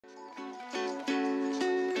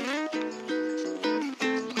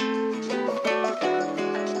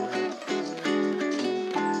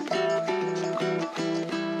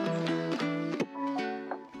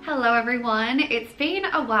Hello everyone. It's been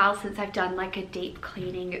a while since I've done like a deep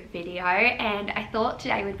cleaning video, and I thought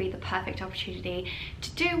today would be the perfect opportunity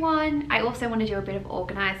to do one. I also want to do a bit of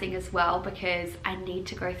organizing as well because I need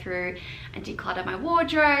to go through and declutter my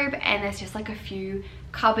wardrobe, and there's just like a few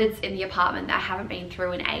cupboards in the apartment that I haven't been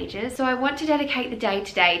through in ages. So I want to dedicate the day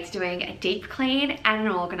today to doing a deep clean and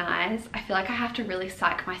an organize. I feel like I have to really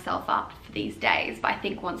psych myself up for these days, but I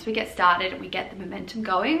think once we get started and we get the momentum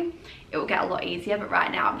going, it will get a lot easier. But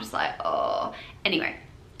right now I'm just like, oh. Anyway,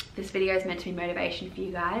 this video is meant to be motivation for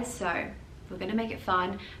you guys, so we're gonna make it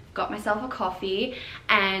fun. Got myself a coffee,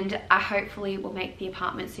 and I hopefully will make the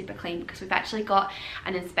apartment super clean because we've actually got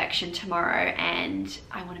an inspection tomorrow, and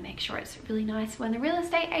I want to make sure it's really nice when the real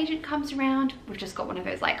estate agent comes around. We've just got one of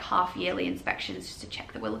those like half yearly inspections just to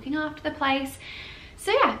check that we're looking after the place.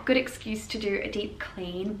 So yeah, good excuse to do a deep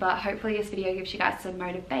clean, but hopefully this video gives you guys some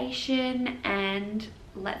motivation, and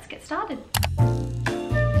let's get started.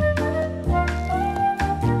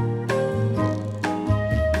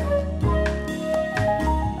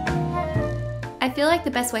 I feel like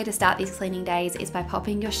the best way to start these cleaning days is by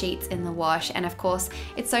popping your sheets in the wash, and of course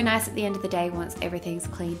it's so nice at the end of the day once everything's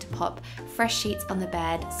clean to pop fresh sheets on the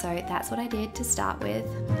bed, so that's what I did to start with.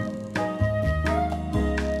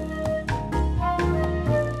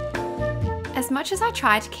 As much as I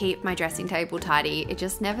try to keep my dressing table tidy, it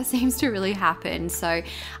just never seems to really happen. So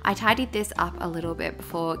I tidied this up a little bit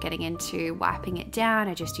before getting into wiping it down.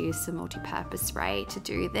 I just used some multi-purpose spray to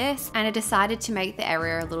do this, and I decided to make the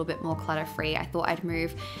area a little bit more clutter-free. I thought I'd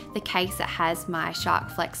move the case that has my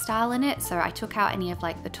Shark Flex style in it. So I took out any of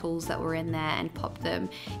like the tools that were in there and popped them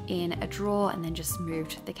in a drawer, and then just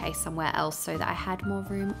moved the case somewhere else so that I had more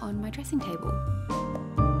room on my dressing table.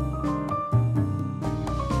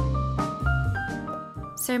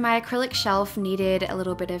 So my acrylic shelf needed a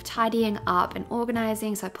little bit of tidying up and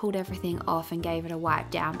organizing, so I pulled everything off and gave it a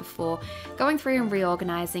wipe down before going through and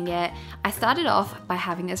reorganizing it. I started off by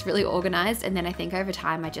having this really organized, and then I think over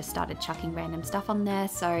time I just started chucking random stuff on there,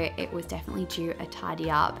 so it was definitely due a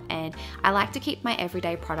tidy up. And I like to keep my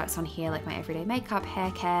everyday products on here, like my everyday makeup,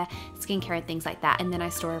 hair care, skincare and things like that, and then I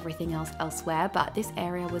store everything else elsewhere, but this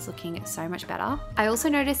area was looking so much better. I also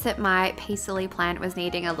noticed that my peace lily plant was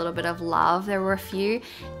needing a little bit of love. There were a few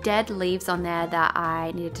dead leaves on there that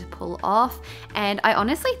I needed to pull off, and I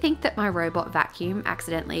honestly think that my robot vacuum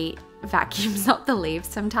accidentally vacuums up the leaves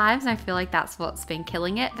sometimes, and I feel like that's what's been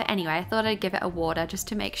killing it. But anyway, I thought I'd give it a water just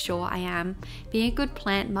to make sure I am being a good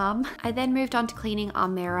plant mum. I then moved on to cleaning our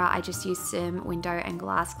mirror. I just used some window and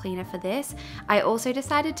glass cleaner for this. I also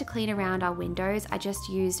decided to clean around our windows. I just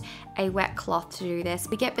used a wet cloth to do this.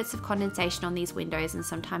 We get bits of condensation on these windows and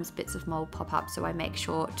sometimes bits of mold pop up, so I make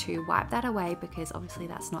sure to wipe that away because obviously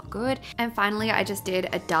that's not good. And finally, I just did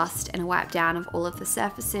a dust and a wipe down of all of the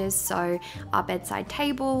surfaces, so our bedside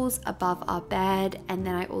tables, above our bed, and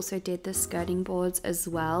then I also did the skirting boards as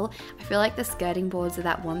well. I feel like the skirting boards are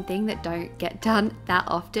that one thing that don't get done that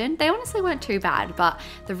often. They honestly weren't too bad, but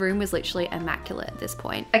the room was literally immaculate at this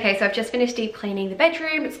point. Okay, so I've just finished deep cleaning the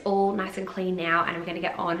bedroom. It's all nice and clean now, and I'm gonna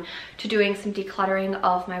get on to doing some decluttering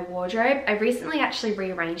of my wardrobe. I recently actually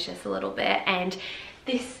rearranged this a little bit, and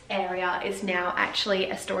this area is now actually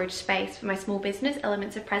a storage space for my small business,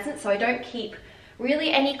 Elements of Presence, so I don't keep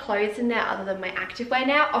really any clothes in there other than my activewear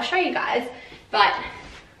now. I'll show you guys, but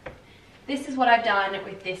this is what I've done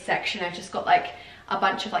with this section. I've just got like a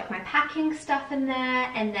bunch of like my packing stuff in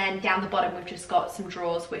there, and then down the bottom we've just got some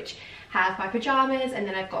drawers which have my pajamas, and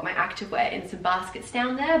then I've got my activewear in some baskets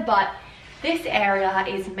down there. But this area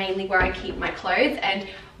is mainly where I keep my clothes and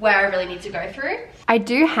where I really need to go through. I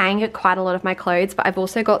do hang quite a lot of my clothes, but I've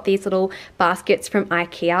also got these little baskets from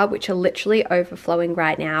IKEA which are literally overflowing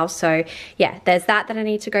right now. So yeah, there's that I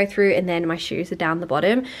need to go through, and then my shoes are down the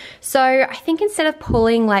bottom. So I think instead of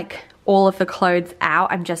pulling like all of the clothes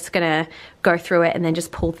out, I'm just gonna go through it and then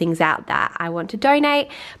just pull things out that I want to donate.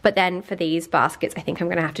 But then for these baskets, I think I'm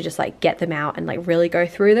gonna have to just like get them out and like really go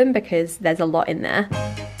through them because there's a lot in there.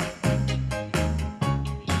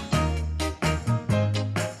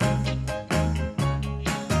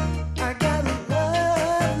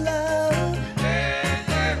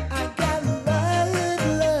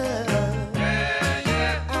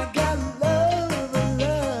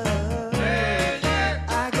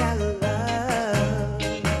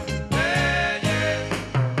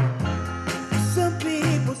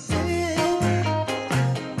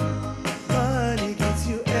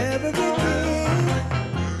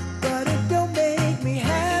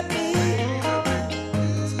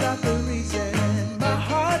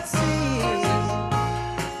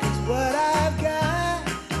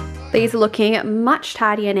 These are looking much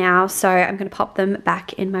tidier now, so I'm going to pop them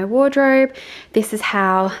back in my wardrobe. This is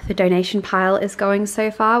how the donation pile is going so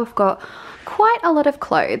far. We've got quite a lot of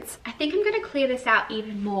clothes. I think I'm going to clear this out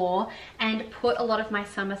even more and put a lot of my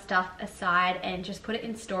summer stuff aside and just put it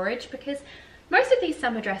in storage, because most of these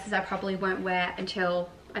summer dresses I probably won't wear until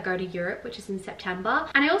I go to Europe, which is in September.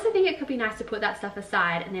 And I also think it could be nice to put that stuff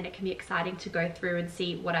aside, and then it can be exciting to go through and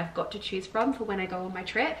see what I've got to choose from for when I go on my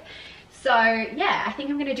trip. So yeah, I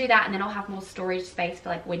think I'm gonna do that, and then I'll have more storage space for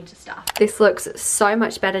like winter stuff. This looks so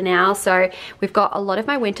much better now. So we've got a lot of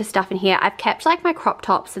my winter stuff in here. I've kept like my crop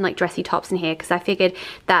tops and like dressy tops in here because I figured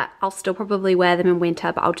that I'll still probably wear them in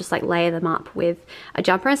winter, but I'll just like layer them up with a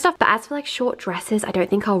jumper and stuff. But as for like short dresses, I don't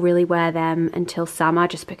think I'll really wear them until summer,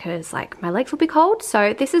 just because like my legs will be cold.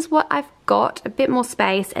 So this is what I've got, a bit more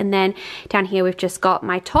space. And then down here we've just got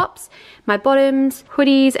my tops, my bottoms,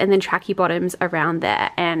 hoodies, and then tracky bottoms around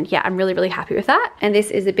there. And yeah, I'm really happy with that. And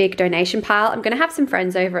this is a big donation pile. I'm gonna have some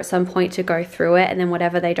friends over at some point to go through it, and then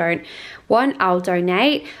whatever they don't want, I'll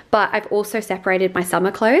donate. But I've also separated my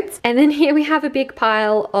summer clothes. And then here we have a big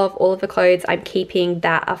pile of all of the clothes I'm keeping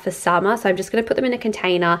that are for summer. So I'm just gonna put them in a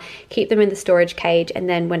container, keep them in the storage cage, and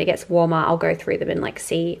then when it gets warmer, I'll go through them and like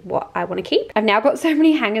see what I wanna keep. I've now got so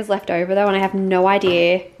many hangers left over though, and I have no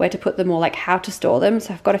idea where to put them or like how to store them.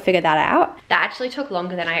 So I've got to figure that out. That actually took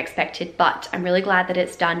longer than I expected, but I'm really glad that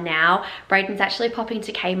it's done now. Braden's actually popping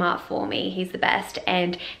to Kmart for me. He's the best,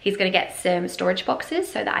 and he's gonna get some storage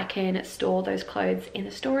boxes so that I can store those clothes in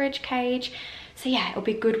the storage cage. So yeah, it'll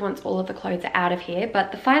be good once all of the clothes are out of here.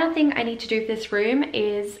 But the final thing I need to do for this room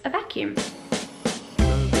is a vacuum.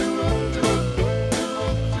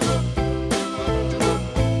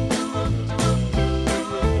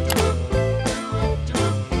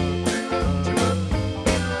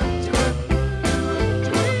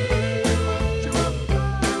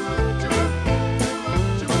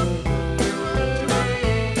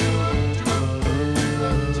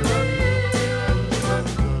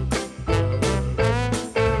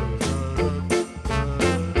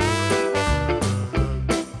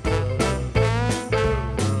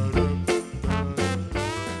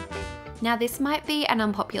 Now this might be an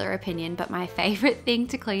unpopular opinion, but my favorite thing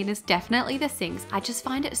to clean is definitely the sinks. I just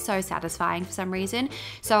find it so satisfying for some reason.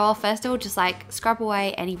 So I'll first of all just like scrub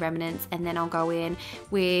away any remnants, and then I'll go in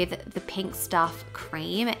with the Pink Stuff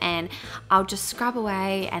cream and I'll just scrub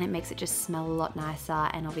away, and it makes it just smell a lot nicer,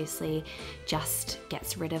 and obviously just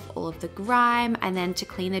gets rid of all of the grime. And then to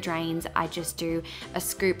clean the drains, I just do a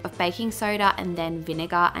scoop of baking soda and then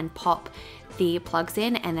vinegar and pop the plugs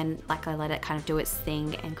in, and then like I let it kind of do its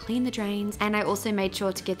thing and clean the drains. And I also made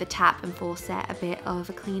sure to give the tap and faucet a bit of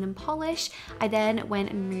a clean and polish. I then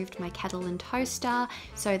went and moved my kettle and toaster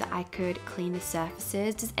so that I could clean the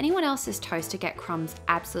surfaces. Does anyone else's toaster get crumbs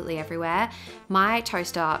absolutely everywhere? My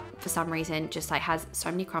toaster for some reason just like has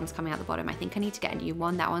so many crumbs coming out the bottom. I think I need to get a new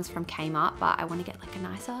one. That one's from Kmart, but I want to get like a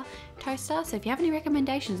nicer toaster. So if you have any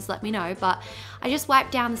recommendations, let me know. But I just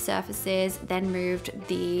wiped down the surfaces, then moved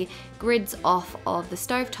the grids off of the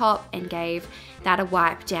stovetop and gave that a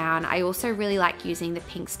wipe down. I also really like using the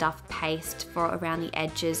Pink Stuff paste for around the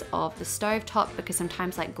edges of the stovetop, because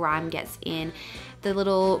sometimes like grime gets in the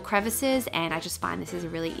little crevices, and I just find this is a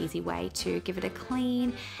really easy way to give it a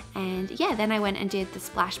clean. And yeah, then I went and did the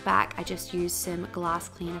splashback. I just used some glass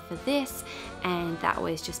cleaner for this, and that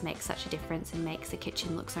always just makes such a difference and makes the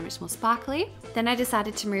kitchen look so much more sparkly. Then I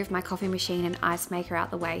decided to move my coffee machine and ice maker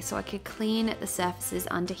out the way so I could clean the surfaces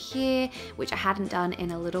under here, which I hadn't done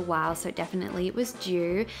in a little while, so definitely it was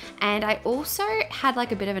due. And I also had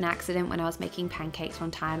like a bit of an accident when I was making pancakes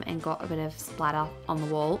one time and got a bit of splatter on the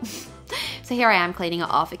wall. So here I am cleaning it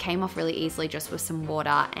off. It came off really easily just with some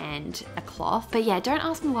water and a cloth. But yeah, don't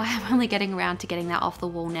ask me why I'm only getting around to getting that off the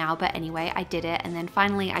wall now. But anyway, I did it. And then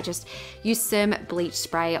finally I just used some bleach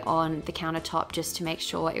spray on the countertop just to make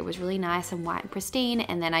sure it was really nice and white and pristine.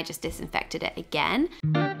 And then I just disinfected it again.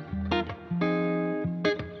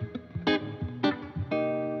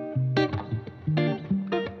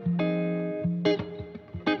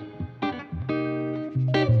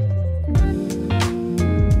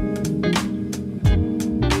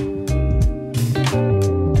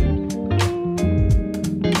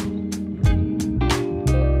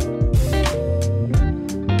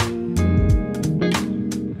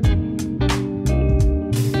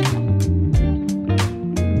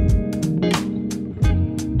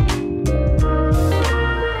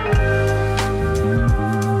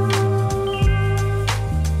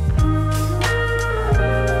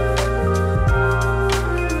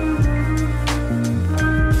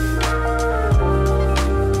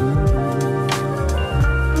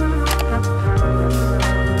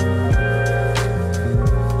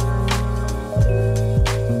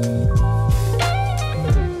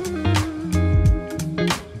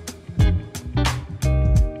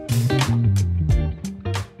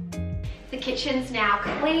 kitchen's now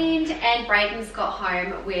cleaned and Braden's got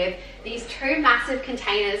home with these 2 massive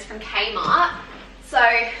containers from Kmart. So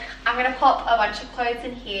I'm gonna pop a bunch of clothes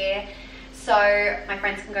in here so my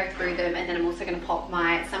friends can go through them, and then I'm also gonna pop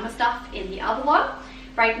my summer stuff in the other one.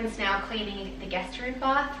 Braden's now cleaning the guest room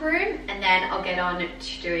bathroom, and then I'll get on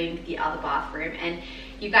to doing the other bathroom. And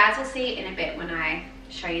you guys will see in a bit when I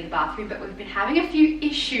show you the bathroom, but we've been having a few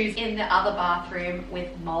issues in the other bathroom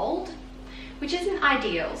with mold, which isn't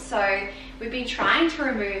ideal. So we've been trying to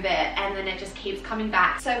remove it and then it just keeps coming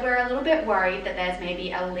back. So we're a little bit worried that there's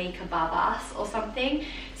maybe a leak above us or something.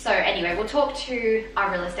 So anyway, we'll talk to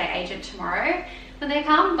our real estate agent tomorrow when they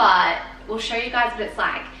come, but we'll show you guys what it's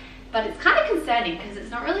like. But it's kind of concerning because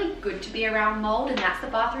it's not really good to be around mold, and that's the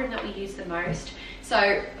bathroom that we use the most.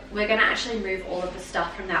 So we're gonna actually move all of the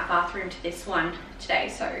stuff from that bathroom to this one today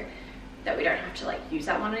so that we don't have to like use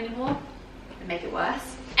that one anymore and make it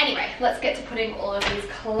worse. Anyway, let's get to putting all of these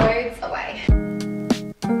clothes away.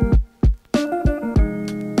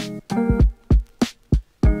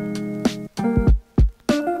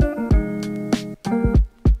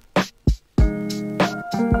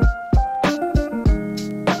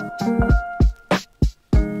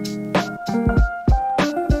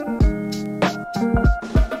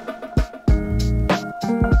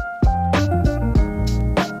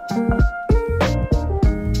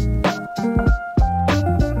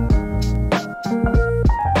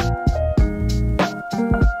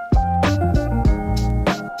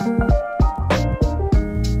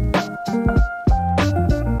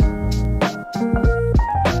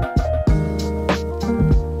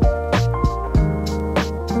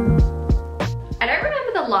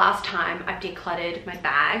 Last time I've decluttered my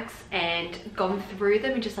bags and gone through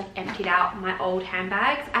them and just like emptied out my old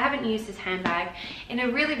handbags. I haven't used this handbag in a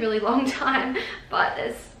really long time, but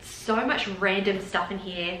there's so much random stuff in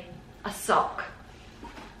here. A sock,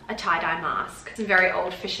 a tie-dye mask, some very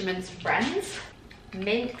old fisherman's friends,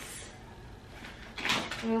 mints.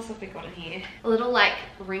 What else have we got in here? A little like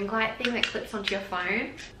ring light thing that clips onto your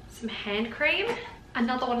phone, some hand cream,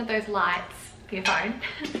 another one of those lights for your phone.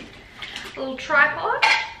 A little tripod,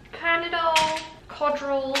 Panadol,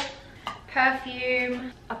 Codral,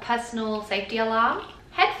 perfume, a personal safety alarm,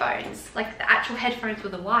 headphones, like the actual headphones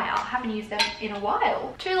with a wire. I haven't used them in a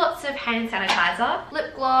while. 2 lots of hand sanitizer,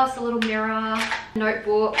 lip gloss, a little mirror,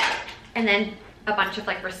 notebook, and then a bunch of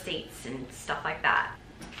like receipts and stuff like that.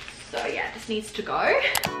 So yeah, it just needs to go.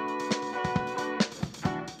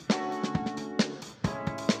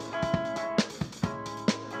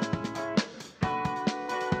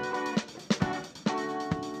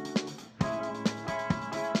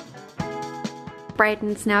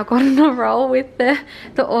 Braden's now got on a roll with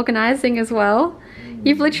the organising as well.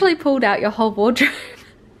 You've literally pulled out your whole wardrobe.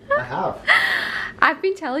 I have. I've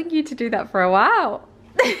been telling you to do that for a while.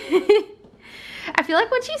 I feel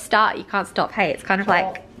like once you start, you can't stop. Hey, it's kind of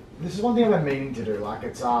like... This is one thing I've been meaning to do. Like,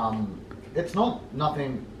 it's not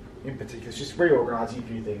nothing in particular. It's just reorganising a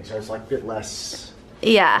few things. So it's like a bit less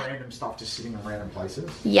random stuff just sitting in random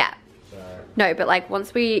places. Yeah. No, but like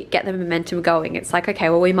once we get the momentum going, it's like, okay,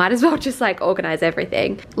 well, we might as well just like organize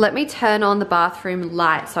everything. Let me turn on the bathroom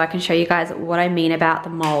light so I can show you guys what I mean about the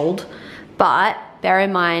mold. But bear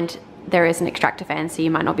in mind, there is an extractor fan, so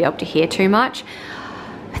you might not be able to hear too much.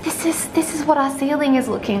 But this is what our ceiling is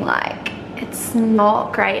looking like. It's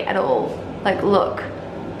not great at all. Like, look,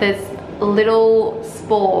 there's little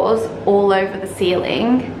spores all over the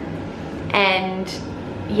ceiling, and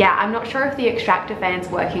yeah, I'm not sure if the extractor fan's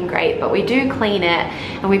working great, but we do clean it,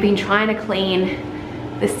 and we've been trying to clean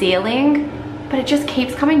the ceiling, but it just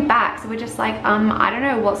keeps coming back. So we're just like, I don't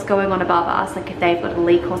know what's going on above us, like if they've got a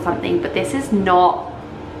leak or something, but this is not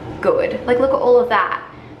good. Like, look at all of that.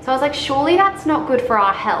 So I was like, surely that's not good for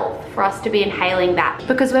our health, for us to be inhaling that,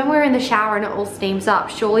 because when we're in the shower and it all steams up,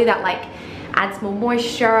 surely that like adds more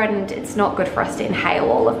moisture, and it's not good for us to inhale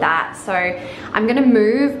all of that. So I'm gonna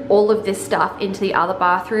move all of this stuff into the other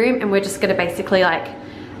bathroom, and we're just gonna basically like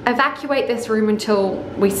evacuate this room until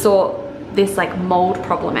we sort this like mold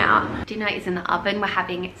problem out. Dinner is in the oven. We're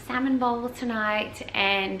having salmon bowl tonight,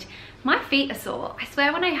 and my feet are sore. I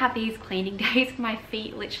swear when I have these cleaning days, my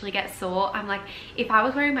feet literally get sore. I'm like, if I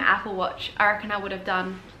was wearing my Apple Watch, I reckon I would have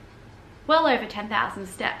done well over 10,000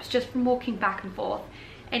 steps just from walking back and forth.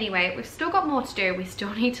 Anyway, we've still got more to do. We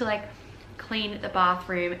still need to like clean the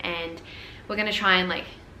bathroom, and we're gonna try and like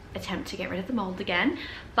attempt to get rid of the mold again.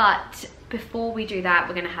 But before we do that,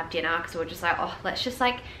 we're gonna have dinner, because we're just like, oh, let's just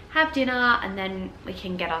like have dinner, and then we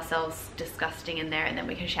can get ourselves disgusting in there, and then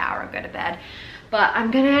we can shower and go to bed. But I'm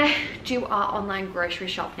gonna do our online grocery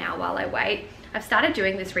shop now while I wait. I've started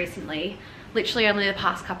doing this recently, literally only the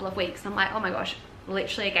past couple of weeks. I'm like, oh my gosh,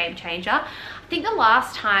 literally a game changer. I think the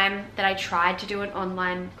last time that I tried to do an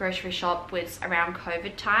online grocery shop was around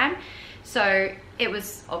COVID time. So it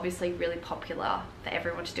was obviously really popular for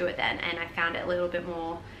everyone to do it then, and I found it a little bit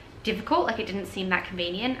more difficult. Like, it didn't seem that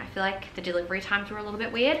convenient. I feel like the delivery times were a little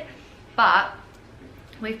bit weird, but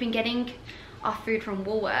we've been getting our food from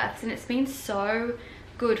Woolworths and it's been so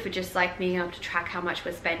good for just like being able to track how much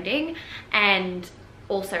we're spending. And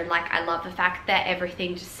also, like, I love the fact that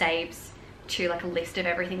everything just saves to like a list of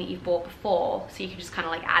everything that you've bought before, so you can just kind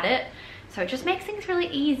of like add it. So it just makes things really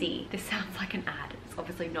easy. This sounds like an ad. It's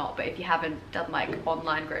obviously not, but if you haven't done like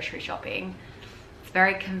online grocery shopping, it's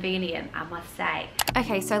very convenient, I must say.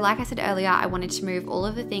 Okay, so like I said earlier, I wanted to move all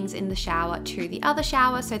of the things in the shower to the other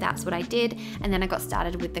shower, so that's what I did. And then I got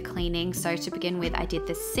started with the cleaning. So to begin with, I did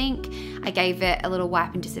the sink. I gave it a little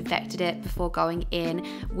wipe and disinfected it before going in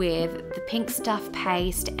with the pink stuff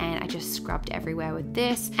paste, and I just scrubbed everywhere with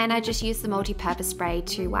this. And I just used the multi-purpose spray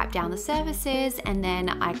to wipe down the surfaces, and then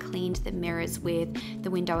I cleaned the mirrors with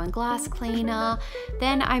the window and glass cleaner.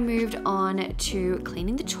 Then I moved on to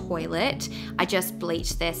cleaning the toilet. I just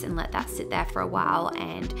bleached this and let that sit there for a while,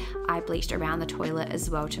 and I bleached around the toilet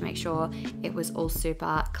as well to make sure it was all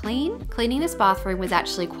super clean. Cleaning this bathroom was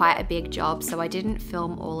actually quite a big job, so I didn't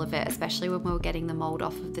film all of it, especially when we were getting the mold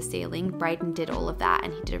off of the ceiling. Braden did all of that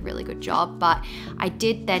and he did a really good job, but I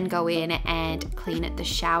did then go in and clean the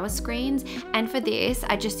shower screens. And for this,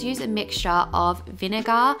 I just use a mixture of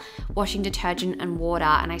vinegar, washing detergent and water,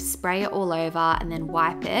 and I spray it all over and then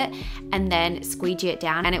wipe it and then squeegee it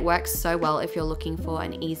down. And it works so well if you're looking for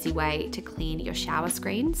an easy way to clean your shower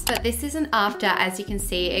screens. But this is an after. As you can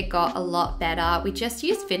see, it got a lot better. We just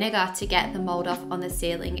used vinegar to get the mold off on the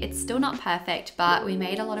ceiling. It's still not perfect, but we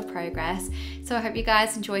made a lot of progress. So I hope you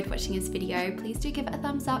guys enjoyed watching this video. Please do give it a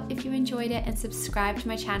thumbs up if you enjoyed it and subscribe to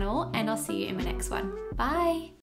my channel, and I'll see you in my next one. Bye.